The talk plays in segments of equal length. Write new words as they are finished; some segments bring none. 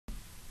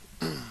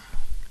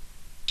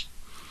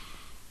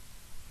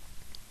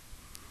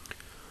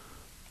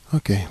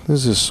Okay,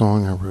 this is a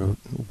song I wrote,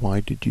 Why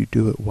Did You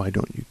Do It, Why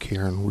Don't You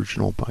Care, an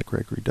original by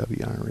Gregory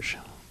W. Irish.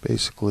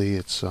 Basically,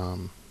 it's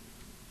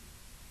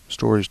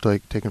stories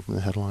taken from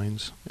the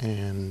headlines,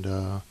 and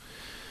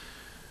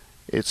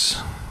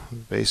it's the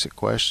basic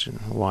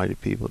question, why do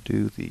people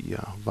do the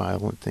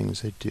violent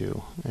things they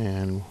do?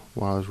 And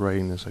while I was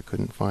writing this, I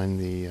couldn't find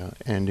the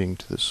ending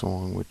to the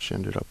song, which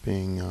ended up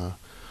being the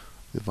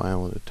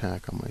violent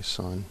attack on my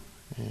son.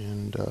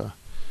 And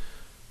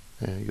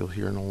you'll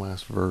hear in the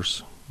last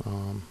verse,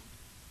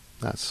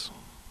 that's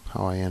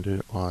how I ended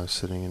it while I was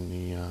sitting in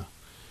the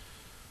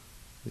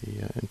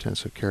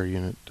intensive care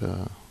unit,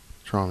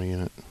 trauma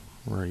unit,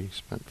 where he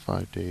spent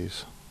 5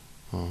 days.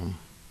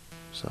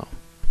 So,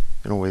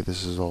 in a way,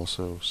 this is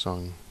also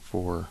sung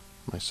for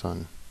my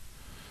son.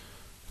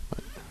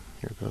 But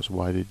here goes.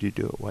 Why did you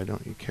do it? Why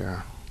don't you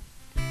care?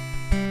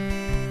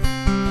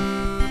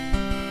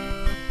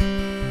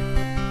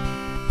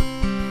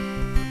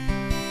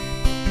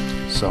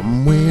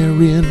 Somewhere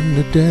in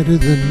the dead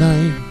of the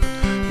night,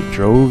 you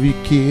drove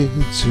your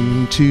kids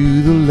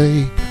into the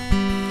lake.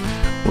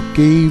 What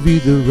gave you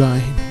the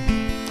right?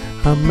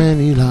 How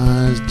many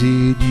lives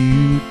did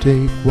you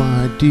take?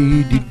 Why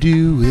did you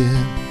do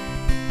it?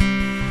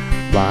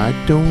 Why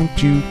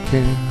don't you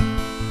care?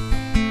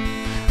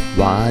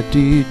 Why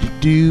did you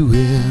do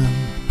it?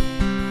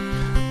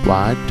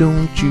 Why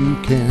don't you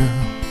care?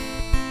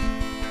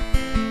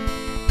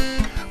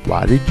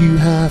 Why did you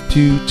have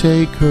to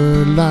take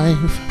her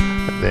life?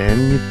 And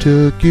then you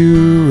took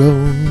your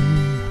own.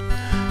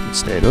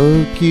 Instead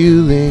of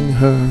killing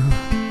her,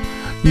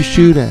 you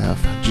should have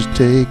just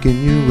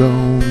taken your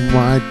own.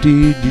 Why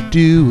did you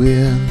do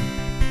it?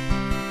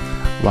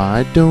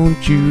 Why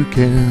don't you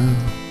care?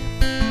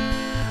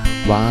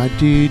 Why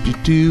did you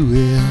do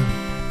it?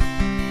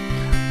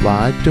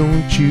 Why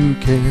don't you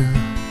care?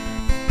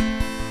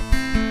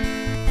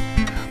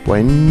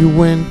 When you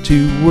went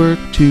to work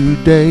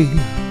today,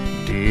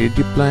 did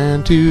you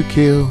plan to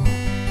kill?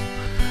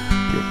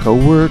 Your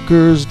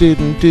co-workers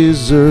didn't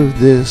deserve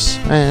this,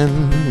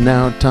 and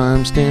now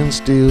time stands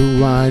still.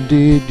 Why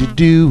did you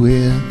do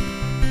it?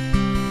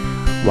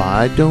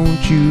 Why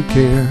don't you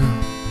care?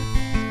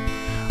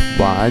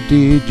 Why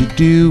did you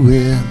do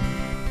it?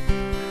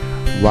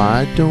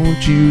 Why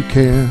don't you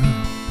care?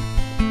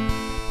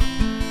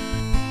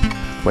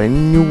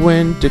 When you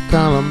went to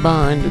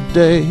Columbine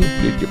today,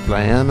 did you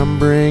plan on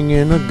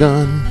bringing a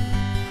gun?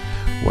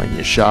 When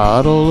you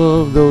shot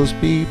all of those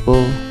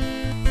people,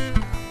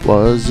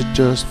 was it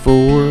just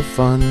for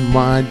fun?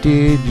 Why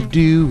did you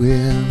do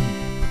it?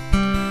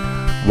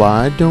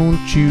 Why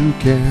don't you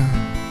care?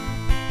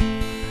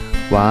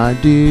 Why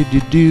did you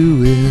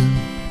do it?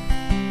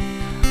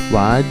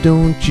 Why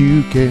don't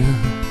you care?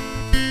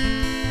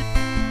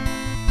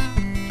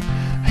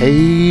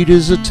 Hate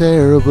is a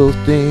terrible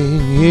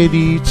thing, it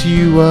eats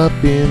you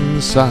up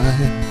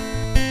inside.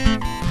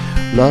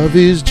 Love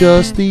is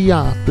just the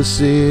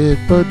opposite,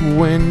 but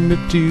when the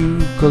two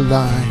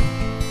collide,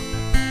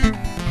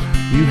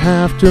 you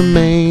have to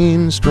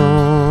remain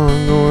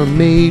strong, or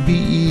maybe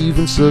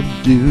even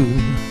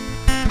subdued.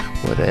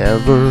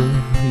 Whatever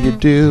you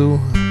do,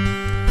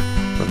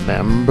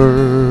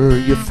 remember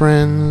your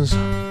friends.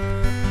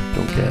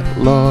 Don't get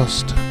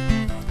lost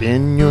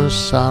in your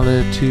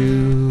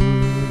solitude.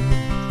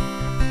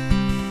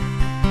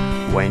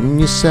 When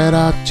you set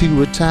out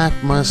to attack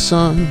my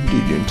son,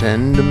 did you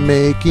intend to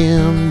make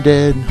him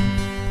dead?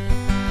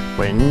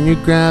 When you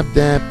grabbed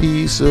that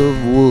piece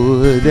of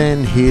wood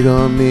and hit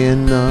him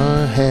in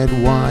the head,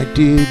 why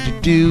did you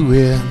do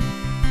it?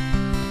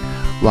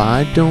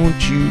 Why don't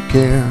you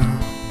care?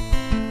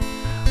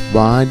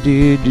 Why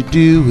did you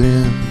do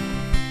it?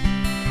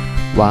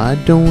 Why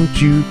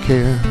don't you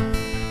care?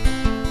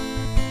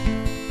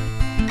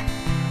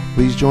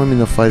 Please join me in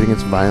the fight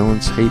against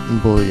violence, hate,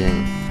 and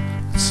bullying.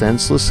 It's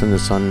senseless and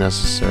it's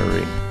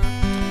unnecessary.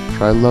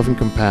 Try love and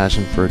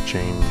compassion for a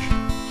change.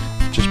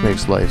 It just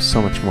makes life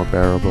so much more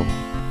bearable.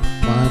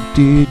 Why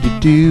did you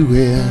do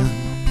it?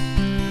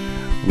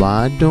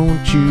 Why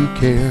don't you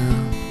care?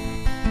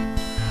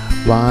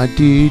 Why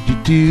did you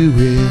do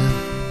it?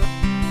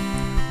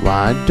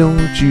 Why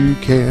don't you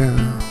care?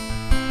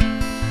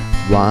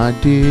 Why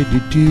did you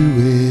do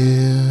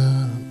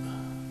it?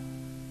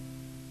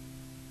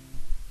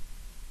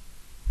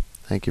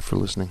 Thank you for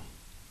listening.